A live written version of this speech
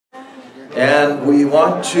And we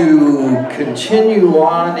want to continue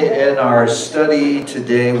on in our study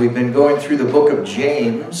today. We've been going through the book of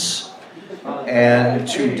James, and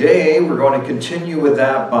today we're going to continue with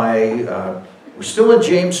that by, we're still in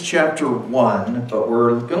James chapter 1, but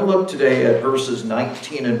we're going to look today at verses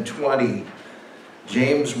 19 and 20.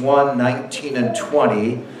 James 1, 19 and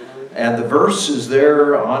 20, and the verse is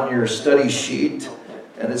there on your study sheet,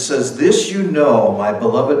 and it says, "This you know, my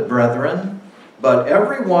beloved brethren, but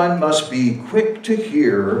everyone must be quick to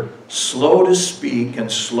hear, slow to speak,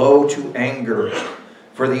 and slow to anger.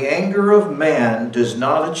 For the anger of man does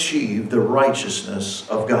not achieve the righteousness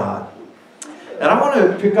of God." And I want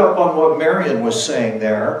to pick up on what Marion was saying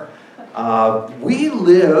there. We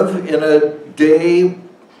live in a day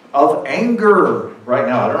of anger right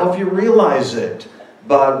now. I don't know if you realize it,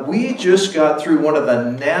 but we just got through one of the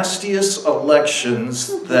nastiest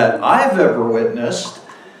elections that I've ever witnessed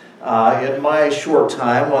in my short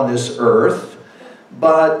time on this earth.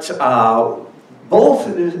 But both,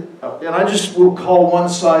 and I just will call one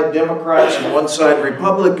side Democrats and one side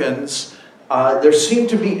Republicans, there seemed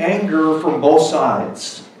to be anger from both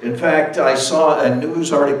sides. In fact, I saw a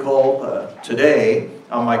news article today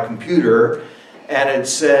on my computer, and it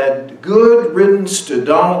said, "Good riddance to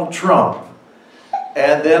Donald Trump."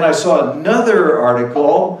 And then I saw another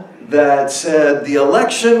article that said the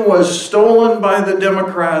election was stolen by the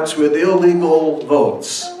Democrats with illegal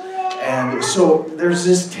votes. And so there's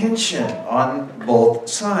this tension on both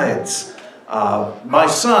sides. My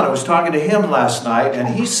son, I was talking to him last night, and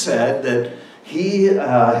he said that he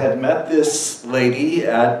had met this lady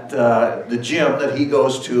at the gym that he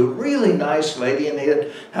goes to, really nice lady, and he'd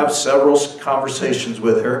have several conversations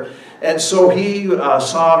with her. And so he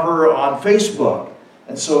saw her on Facebook.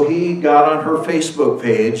 And so he got on her Facebook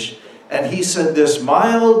page, and he said this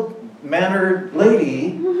mild-mannered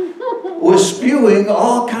lady was spewing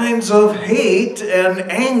all kinds of hate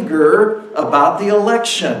and anger about the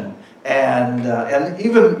election. And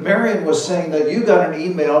even Marion was saying that you got an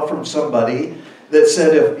email from somebody that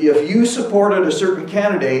said if you supported a certain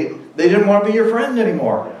candidate, they didn't want to be your friend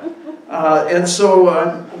anymore. And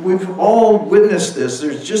so we've all witnessed this.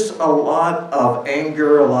 There's just a lot of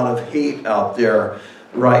anger, a lot of hate out there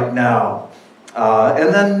right now.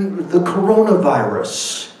 And then the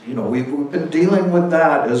coronavirus, you know, we've been dealing with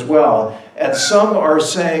that as well. And some are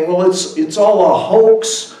saying, well, it's all a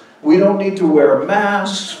hoax. We don't need to wear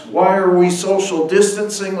masks. Why are we social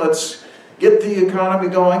distancing? Let's get the economy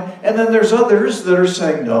going. And then there's others that are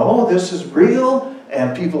saying, no, this is real,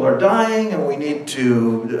 and people are dying, and we need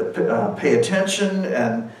to pay attention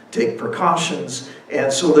and take precautions.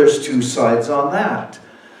 And so there's two sides on that.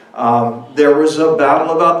 There was a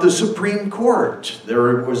battle about the Supreme Court.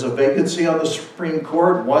 There was a vacancy on the Supreme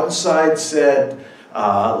Court. One side said,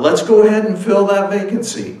 let's go ahead and fill that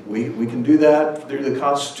vacancy. We can do that through the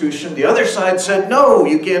Constitution. The other side said, no,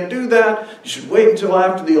 you can't do that. You should wait until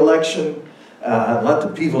after the election and let the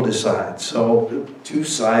people decide. So two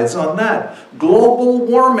sides on that. Global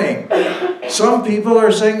warming. Some people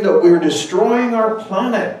are saying that we're destroying our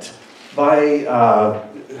planet by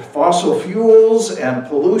fossil fuels and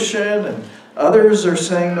pollution, and others are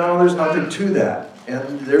saying, no, there's nothing to that.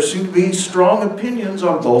 And there seem to be strong opinions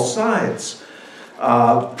on both sides.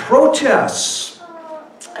 Protests.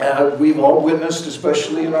 We've all witnessed,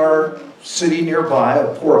 especially in our city nearby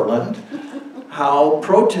of Portland, how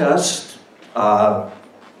protests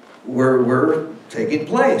were taking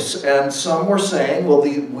place. And some were saying, well,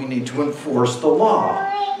 we need to enforce the law.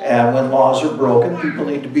 And when laws are broken, people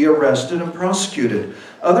need to be arrested and prosecuted.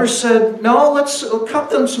 Others said, no, let's cut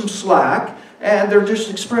them some slack, and they're just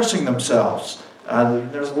expressing themselves.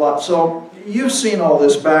 There's a lot. So you've seen all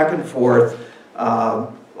this back and forth.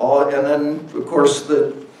 And then, of course,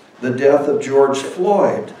 the death of George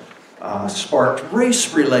Floyd sparked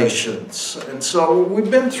race relations. And so we've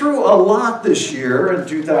been through a lot this year in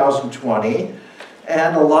 2020,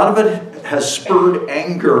 and a lot of it has spurred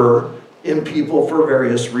anger in people for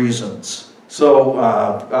various reasons. So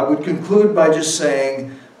I would conclude by just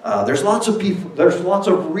saying there's lots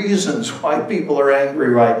of reasons why people are angry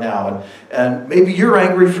right now, and maybe you're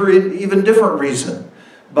angry for an even different reason.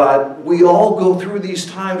 But we all go through these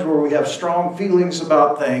times where we have strong feelings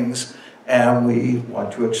about things and we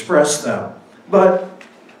want to express them. But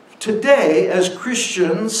today, as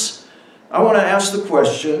Christians, I want to ask the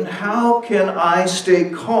question, how can I stay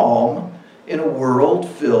calm in a world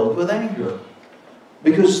filled with anger?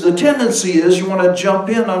 Because the tendency is you want to jump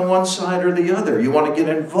in on one side or the other. You want to get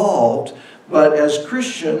involved. But as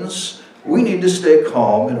Christians, we need to stay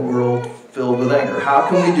calm in a world filled with anger. How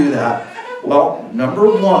can we do that? Well, number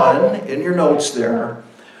one, in your notes there,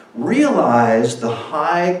 realize the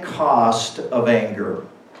high cost of anger.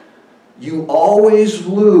 You always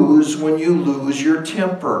lose when you lose your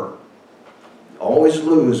temper. Always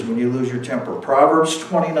lose when you lose your temper. Proverbs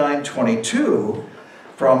 29:22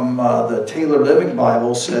 from the Taylor Living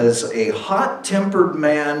Bible says, "A hot-tempered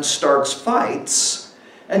man starts fights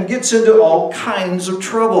and gets into all kinds of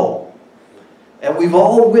trouble." And we've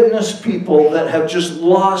all witnessed people that have just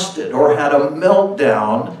lost it or had a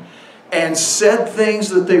meltdown and said things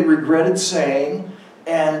that they regretted saying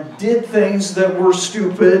and did things that were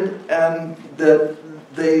stupid and that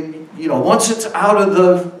they, once it's out of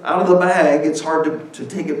the bag, it's hard to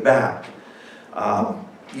take it back.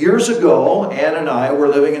 Years ago, Ann and I were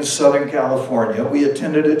living in Southern California. We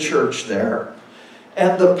attended a church there.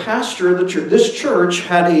 And the pastor of the church, this church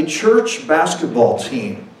had a church basketball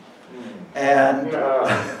team. And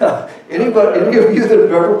any of you that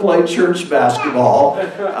have ever played church basketball,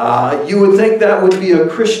 you would think that would be a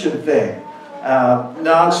Christian thing.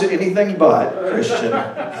 No, it's anything but Christian.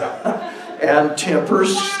 And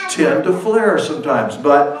tempers tend to flare sometimes.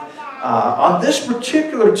 But on this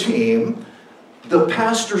particular team, the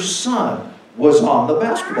pastor's son was on the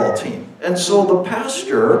basketball team. And so the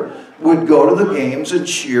pastor would go to the games and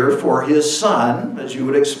cheer for his son, as you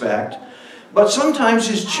would expect. But sometimes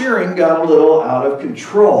his cheering got a little out of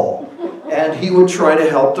control. And he would try to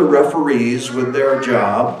help the referees with their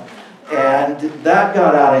job. And that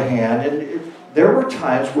got out of hand. And there were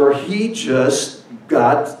times where he just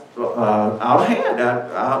got out of hand,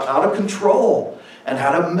 out of control, and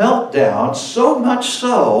had a meltdown, so much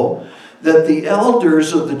so that the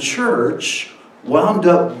elders of the church wound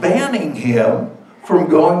up banning him from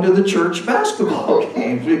going to the church basketball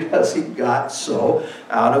games because he got so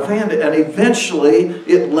out of hand. And eventually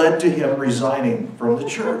it led to him resigning from the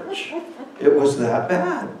church. It was that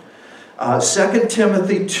bad. 2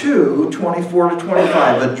 Timothy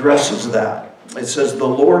 2:24-25 addresses that. It says, "The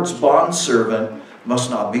Lord's bondservant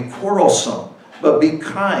must not be quarrelsome, but be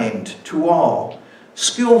kind to all,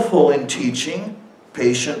 skillful in teaching,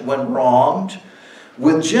 patient when wronged,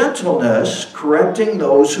 with gentleness correcting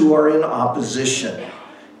those who are in opposition,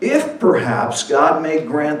 if perhaps God may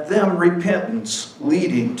grant them repentance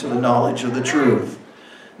leading to the knowledge of the truth."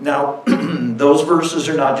 Now, those verses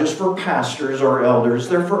are not just for pastors or elders,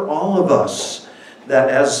 they're for all of us, that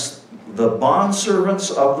as the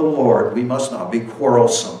bondservants of the Lord, we must not be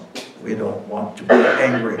quarrelsome. We don't want to be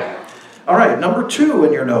angry. All right, number 2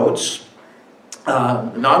 in your notes.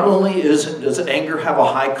 Not only does anger have a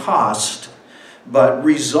high cost, but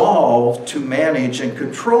resolve to manage and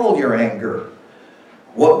control your anger.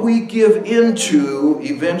 What we give into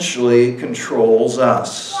eventually controls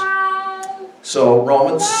us. So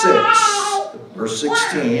Romans 6, verse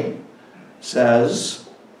 16 says,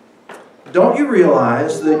 "Don't you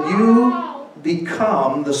realize that you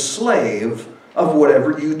become the slave of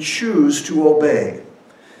whatever you choose to obey?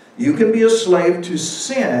 You can be a slave to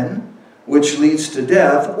sin, which leads to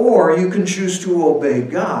death, or you can choose to obey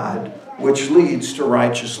God, which leads to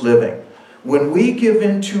righteous living." When we give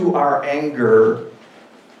into our anger,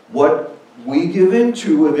 what we give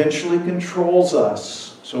into eventually controls us.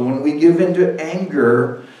 So when we give into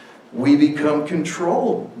anger, we become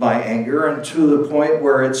controlled by anger, and to the point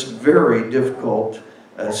where it's very difficult.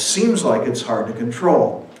 It seems like it's hard to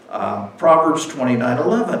control. Proverbs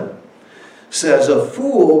 29:11 says, "A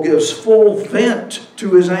fool gives full vent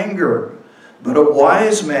to his anger, but a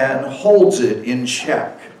wise man holds it in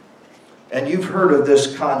check." And you've heard of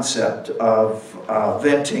this concept of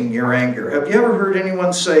venting your anger. Have you ever heard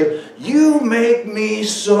anyone say, "You make me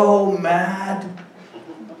so mad"?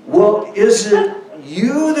 Well, is it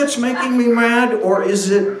you that's making me mad, or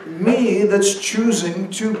is it me that's choosing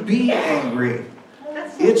to be angry?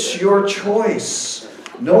 It's your choice.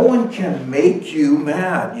 No one can make you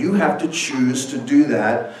mad. You have to choose to do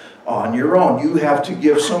that on your own. You have to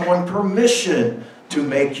give someone permission to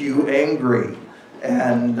make you angry.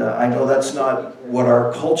 And I know that's not what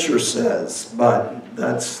our culture says, but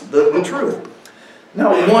that's the truth.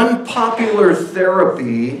 Now, one popular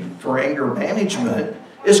therapy for anger management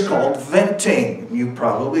is called venting. You've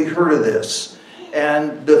probably heard of this.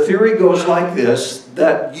 And the theory goes like this,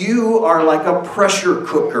 that you are like a pressure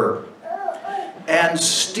cooker, and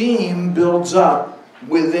steam builds up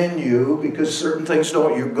within you because certain things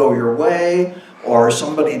don't go your way, or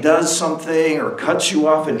somebody does something or cuts you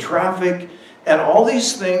off in traffic, and all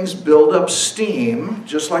these things build up steam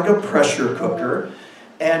just like a pressure cooker.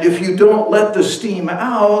 And if you don't let the steam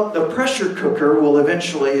out, the pressure cooker will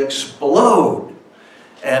eventually explode.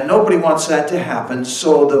 And nobody wants that to happen.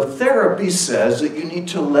 So the therapy says that you need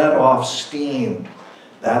to let off steam.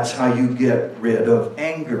 That's how you get rid of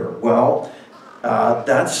anger. Well,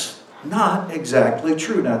 That's not exactly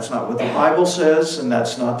true. That's not what the Bible says, and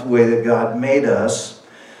that's not the way that God made us.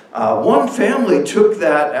 One family took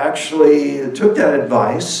that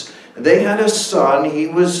advice. They had a son. He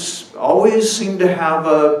always seemed to have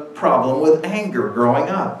a problem with anger growing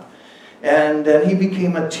up. And then he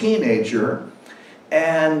became a teenager.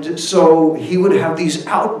 And so he would have these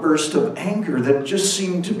outbursts of anger that just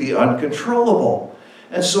seemed to be uncontrollable.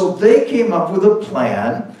 And so they came up with a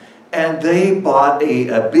plan, and they bought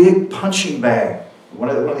a big punching bag, one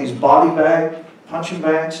of these body bag punching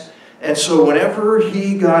bags. And so whenever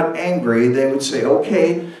he got angry, they would say,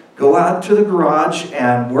 okay, go out to the garage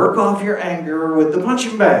and work off your anger with the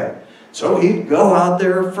punching bag. So he'd go out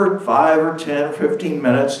there for 5 or 10 or 15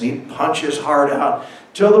 minutes, and he'd punch his heart out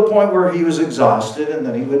till the point where he was exhausted, and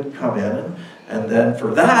then he would come in, and then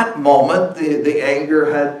for that moment, the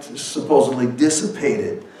anger had supposedly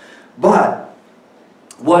dissipated. But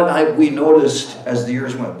what we noticed as the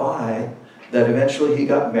years went by, that eventually he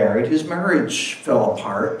got married. His marriage fell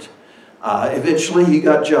apart. Eventually he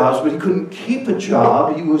got jobs, but he couldn't keep a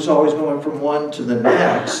job. He was always going from one to the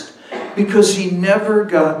next because he never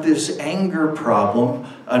got this anger problem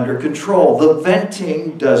under control. The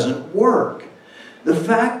venting doesn't work. The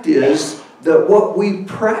fact is that what we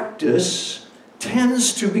practice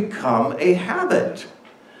tends to become a habit.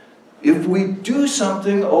 If we do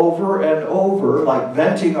something over and over, like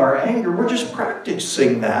venting our anger, we're just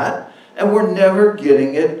practicing that, and we're never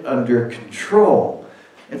getting it under control.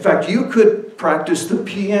 In fact, you could practice the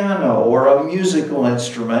piano or a musical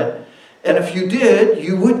instrument, and if you did,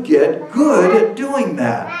 you would get good at doing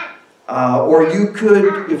that. Or you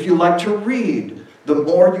could, if you like to read, the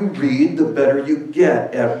more you read, the better you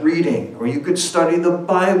get at reading. Or you could study the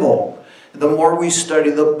Bible. The more we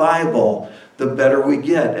study the Bible, the better we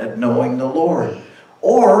get at knowing the Lord.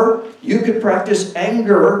 Or you could practice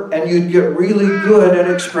anger, and you'd get really good at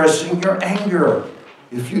expressing your anger.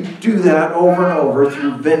 If you do that over and over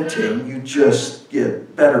through venting, you just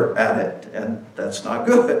get better at it, and that's not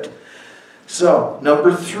good. So,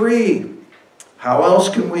 number 3, how else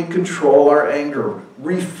can we control our anger?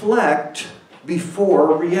 Reflect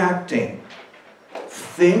before reacting.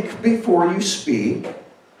 Think before you speak.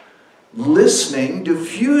 Listening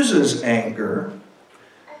diffuses anger,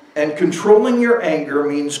 and controlling your anger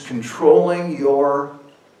means controlling your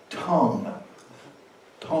tongue.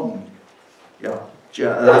 Tongue. Yeah.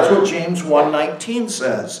 That's what James 1:19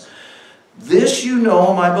 says. This you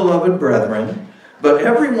know, my beloved brethren, but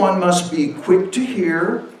everyone must be quick to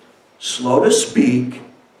hear, slow to speak,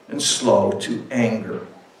 and slow to anger.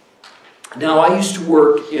 Now, I used to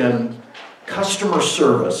work in customer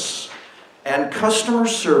service, and customer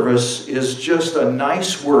service is just a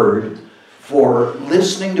nice word for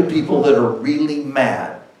listening to people that are really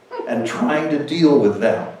mad and trying to deal with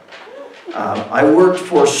them. I worked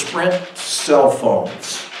for Sprint cell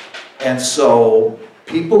phones, and so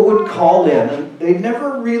people would call in, and they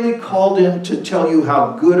never really called in to tell you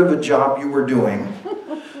how good of a job you were doing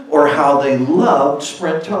or how they loved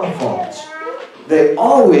Sprint telephones. They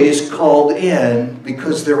always called in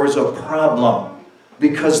because there was a problem,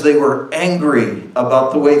 because they were angry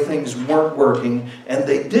about the way things weren't working, and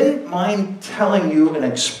they didn't mind telling you and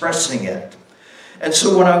expressing it. And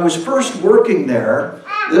so when I was first working there,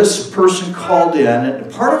 this person called in,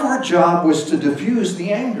 and part of our job was to diffuse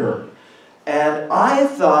the anger. And I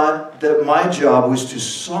thought that my job was to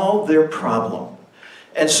solve their problem.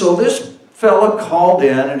 And so this fella called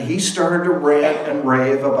in, and he started to rant and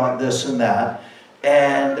rave about this and that.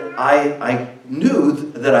 And I knew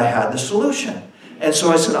that I had the solution. And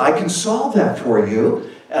so I said, I can solve that for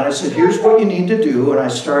you. And I said, here's what you need to do. And I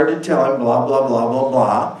started to tell him blah, blah, blah, blah,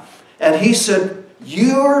 blah. And he said,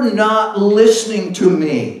 you're not listening to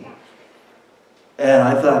me. And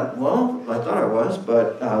I thought, well, I thought I was.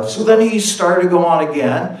 But so then he started to go on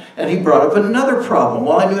again. And he brought up another problem.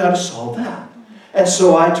 Well, I knew how to solve that. And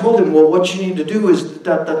so I told him, well, what you need to do is...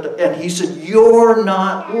 And he said, you're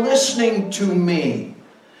not listening to me.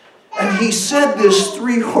 And he said this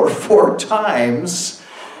 3 or 4 times.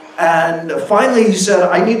 And finally he said,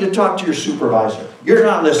 I need to talk to your supervisor. You're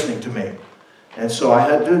not listening to me. And so I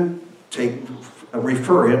had to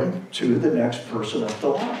refer him to the next person up the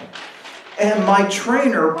line. And my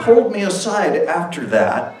trainer pulled me aside after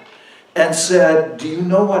that and said, do you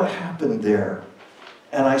know what happened there?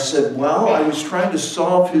 And I said, well, I was trying to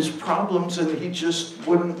solve his problems and he just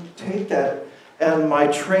wouldn't take that. And my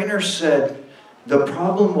trainer said, the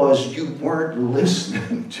problem was you weren't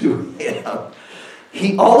listening to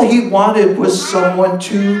him. All he wanted was someone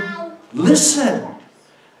to listen.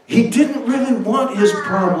 He didn't really want his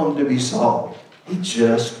problem to be solved. He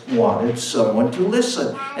just wanted someone to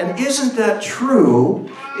listen. And isn't that true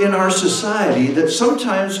in our society, that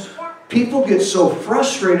sometimes people get so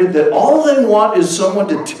frustrated that all they want is someone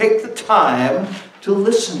to take the time to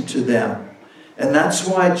listen to them? And that's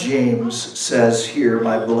why James says here,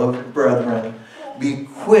 my beloved brethren, be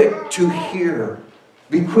quick to hear,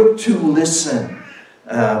 be quick to listen.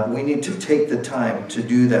 We need to take the time to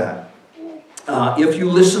do that. If you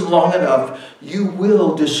listen long enough, you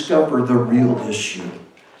will discover the real issue.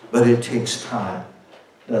 But it takes time.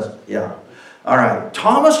 Yeah. All right.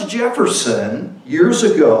 Thomas Jefferson, years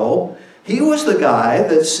ago, he was the guy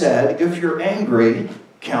that said, if you're angry,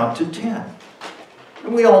 count to 10.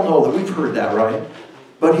 And we all know that. We've heard that, right?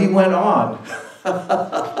 But he went on.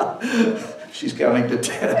 She's counting to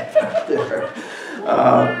 10 right there.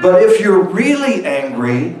 But if you're really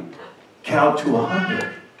angry, count to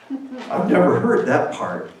 100. I've never heard that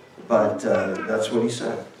part, but that's what he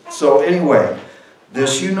said. So anyway,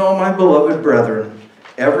 this you know, my beloved brethren,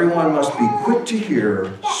 everyone must be quick to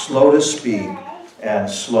hear, slow to speak, and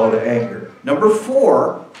slow to anger. Number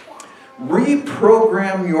 4,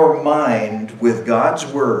 reprogram your mind with God's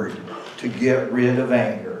Word to get rid of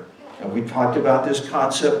anger. And we talked about this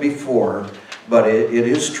concept before, but it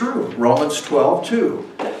is true. Romans 12:2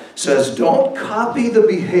 says, don't copy the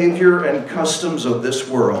behavior and customs of this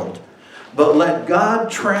world, but let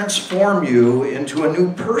God transform you into a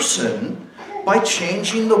new person by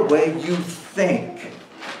changing the way you think.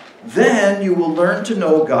 Then you will learn to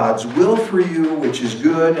know God's will for you, which is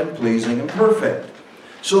good and pleasing and perfect.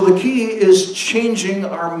 So the key is changing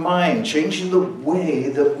our mind, changing the way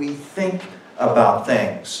that we think about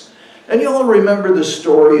things. And you all remember the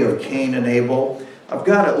story of Cain and Abel. I've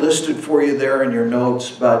got it listed for you there in your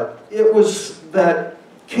notes, but it was that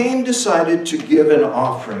Cain decided to give an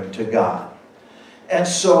offering to God. And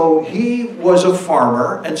so he was a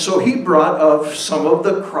farmer, and so he brought of some of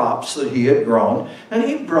the crops that he had grown, and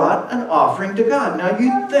he brought an offering to God. Now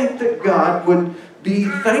you'd think that God would be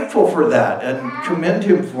thankful for that and commend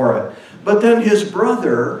him for it. But then his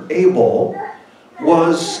brother, Abel,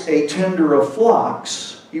 was a tender of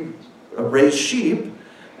flocks. He raised sheep,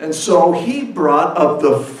 and so he brought of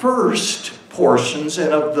the first portions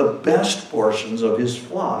and of the best portions of his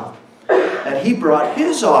flock, and he brought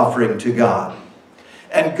his offering to God.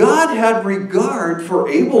 And God had regard for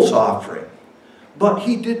Abel's offering, but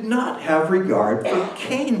he did not have regard for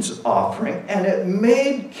Cain's offering, and it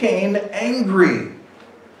made Cain angry.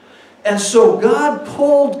 And so God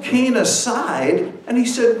pulled Cain aside, and he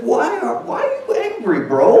said, why are you angry,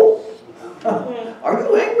 bro? Are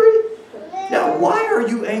you angry? Now, why are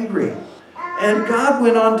you angry? And God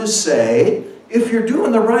went on to say, if you're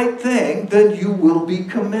doing the right thing, then you will be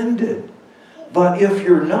commended. But if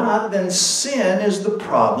you're not, then sin is the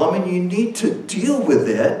problem, and you need to deal with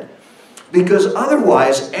it, because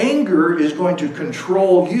otherwise anger is going to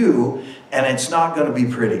control you, and it's not going to be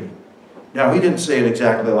pretty. Now, he didn't say it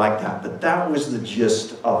exactly like that, but that was the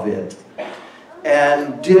gist of it.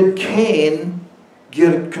 And did Cain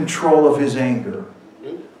get control of his anger?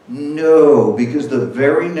 No, because the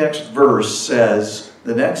very next verse says,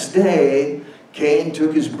 the next day, Cain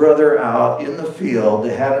took his brother out in the field.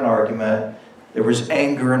 They had an argument. There was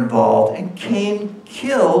anger involved, and Cain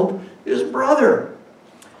killed his brother.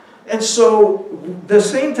 And so the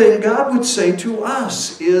same thing God would say to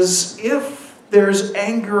us is, if there's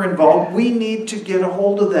anger involved, we need to get a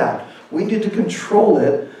hold of that. We need to control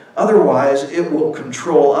it. Otherwise, it will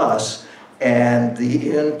control us, and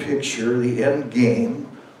the end picture, the end game,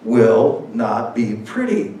 will not be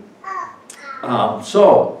pretty.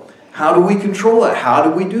 So how do we control it? How do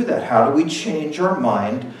we do that? How do we change our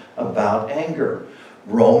mind about anger?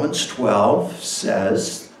 Romans 12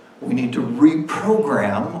 says we need to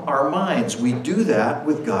reprogram our minds. We do that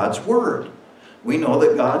with God's Word. We know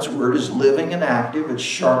that God's Word is living and active. It's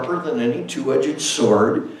sharper than any two-edged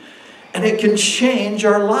sword. And it can change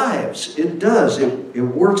our lives. It does. It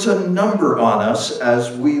works a number on us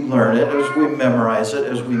as we learn it, as we memorize it,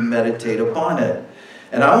 as we meditate upon it.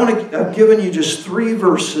 And I've given you just 3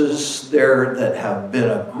 verses there that have been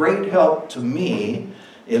a great help to me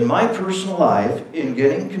in my personal life in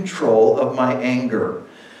getting control of my anger.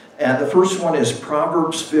 And the first one is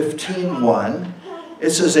Proverbs 15:1. It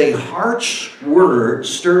says, a harsh word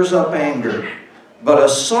stirs up anger, but a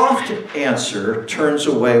soft answer turns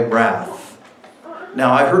away wrath.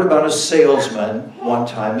 Now, I heard about a salesman one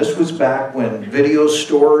time. This was back when video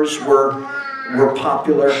stores were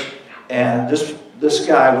popular, and this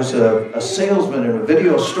guy was a salesman in a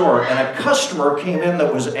video store, and a customer came in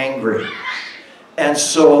that was angry. And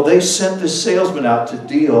so they sent this salesman out to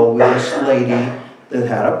deal with this lady that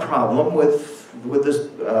had a problem with this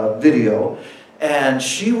video. And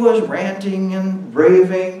she was ranting and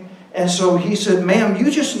raving. And so he said, ma'am,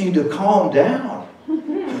 you just need to calm down.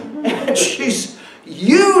 And she's,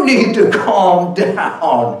 you need to calm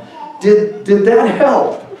down. Did that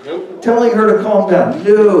help? Nope. Telling her to calm down.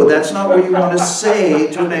 No, that's not what you want to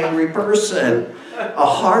say to an angry person. A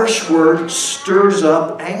harsh word stirs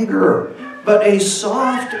up anger, but a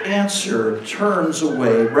soft answer turns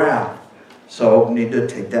away wrath. So we need to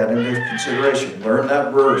take that into consideration. Learn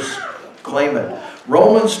that verse. Claim it.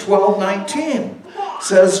 Romans 12:19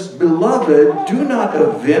 says, beloved, do not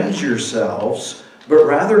avenge yourselves, but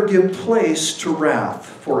rather give place to wrath.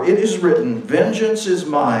 For it is written, vengeance is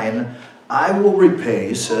mine, I will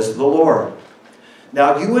repay, says the Lord.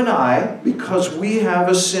 Now you and I, because we have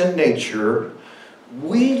a sin nature,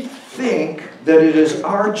 we think that it is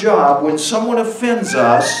our job, when someone offends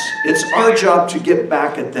us, it's our job to get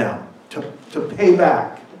back at them, to pay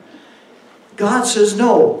back. God says,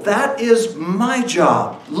 no, that is my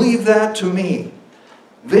job. Leave that to me.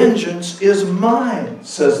 Vengeance is mine,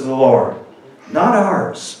 says the Lord, not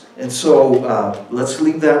ours. And so let's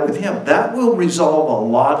leave that with Him. That will resolve a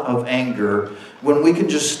lot of anger when we can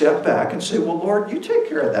just step back and say, well, Lord, you take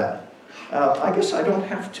care of that. I guess I don't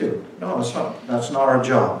have to. No, that's not our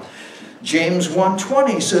job. James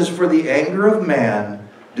 1:20 says, for the anger of man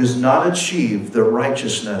does not achieve the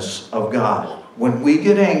righteousness of God. When we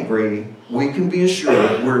get angry, we can be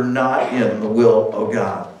assured we're not in the will of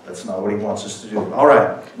God. That's not what He wants us to do. All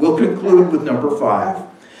right, we'll conclude with number 5.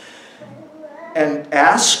 And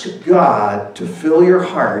ask God to fill your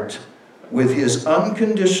heart with His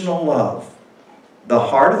unconditional love. The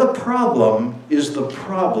heart of the problem is the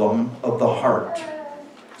problem of the heart.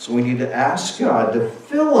 So we need to ask God to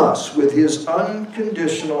fill us with His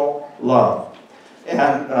unconditional love.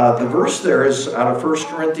 And the verse there is out of 1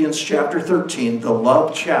 Corinthians chapter 13, the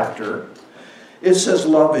love chapter. It says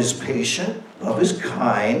love is patient, love is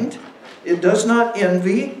kind, it does not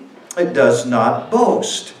envy, it does not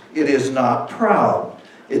boast. It is not proud.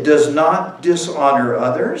 It does not dishonor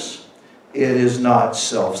others. It is not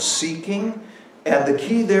self-seeking. And the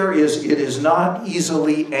key there is it is not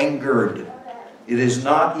easily angered. It is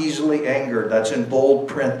not easily angered. That's in bold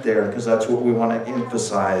print there because that's what we want to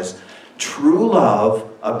emphasize. True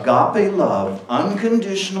love, agape love,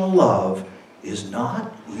 unconditional love is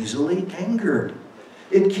not easily angered.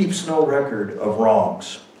 It keeps no record of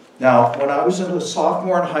wrongs. Now, when I was a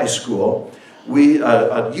sophomore in high school,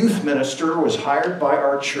 a youth minister was hired by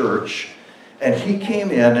our church, and he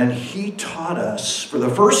came in and he taught us for the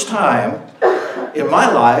first time in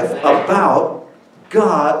my life about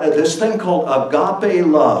God, this thing called agape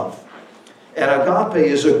love. And agape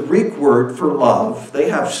is a Greek word for love. They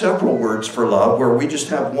have several words for love where we just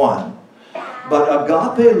have one. But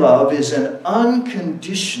agape love is an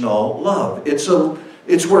unconditional love.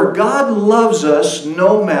 It's where God loves us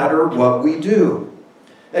no matter what we do.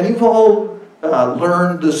 And you've all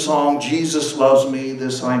learned the song, Jesus Loves Me,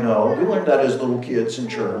 This I Know. We learned that as little kids in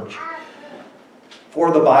church.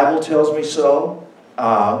 For the Bible tells me so.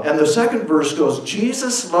 And the second verse goes,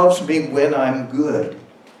 Jesus loves me when I'm good.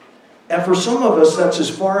 And for some of us, that's as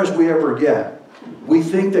far as we ever get. We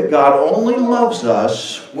think that God only loves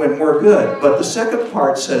us when we're good. But the second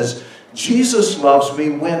part says, Jesus loves me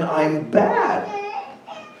when I'm bad.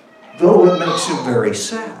 Though it makes Him very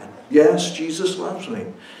sad. Yes, Jesus loves me.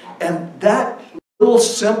 And that little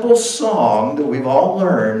simple song that we've all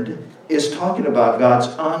learned is talking about God's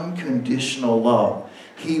unconditional love.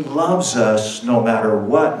 He loves us no matter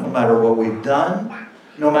what, no matter what we've done,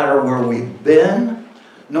 no matter where we've been,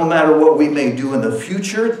 no matter what we may do in the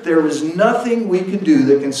future. There is nothing we can do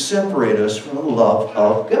that can separate us from the love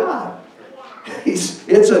of God.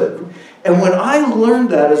 And when I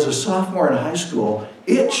learned that as a sophomore in high school,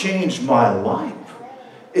 it changed my life.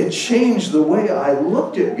 It changed the way I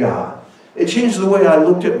looked at God. It changed the way I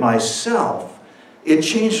looked at myself. It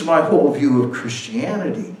changed my whole view of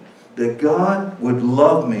Christianity. That God would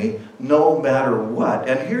love me no matter what.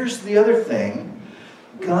 And here's the other thing.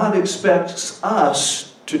 God expects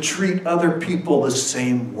us to treat other people the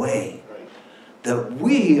same way. That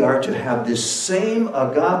we are to have this same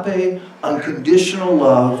agape, unconditional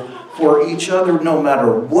love for each other no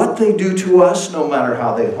matter what they do to us, no matter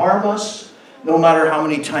how they harm us, no matter how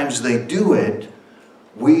many times they do it,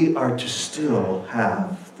 we are to still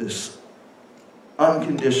have this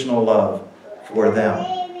unconditional love for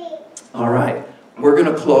them. All right, we're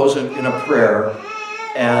going to close in a prayer,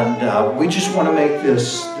 and we just want to make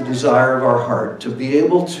this the desire of our heart, to be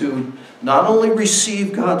able to not only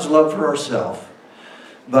receive God's love for ourselves,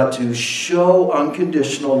 but to show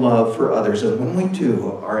unconditional love for others. And when we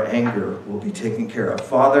do, our anger will be taken care of.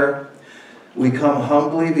 Father, We come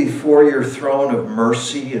humbly before your throne of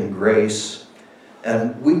mercy and grace,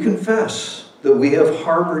 and we confess that we have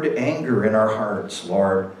harbored anger in our hearts,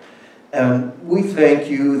 Lord. And we thank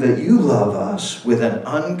you that you love us with an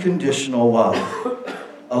unconditional love,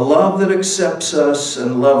 a love that accepts us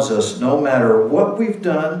and loves us no matter what we've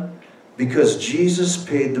done, because Jesus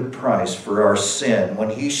paid the price for our sin when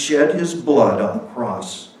he shed his blood on the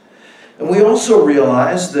cross. And we also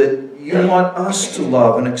realize that you want us to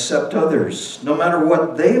love and accept others, no matter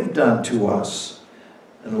what they've done to us.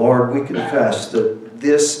 And Lord, we confess that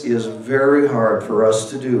this is very hard for us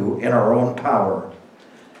to do in our own power.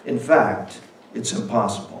 In fact, it's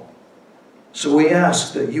impossible. So we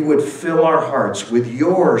ask that you would fill our hearts with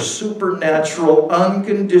your supernatural,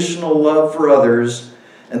 unconditional love for others,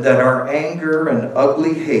 and that our anger and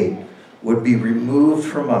ugly hate would be removed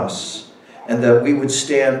from us, and that we would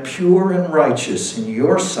stand pure and righteous in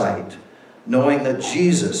your sight, knowing that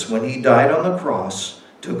Jesus, when he died on the cross,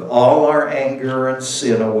 took all our anger and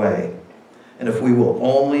sin away. And if we will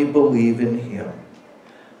only believe in him.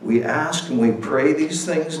 We ask and we pray these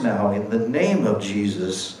things now in the name of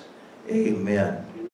Jesus. Amen.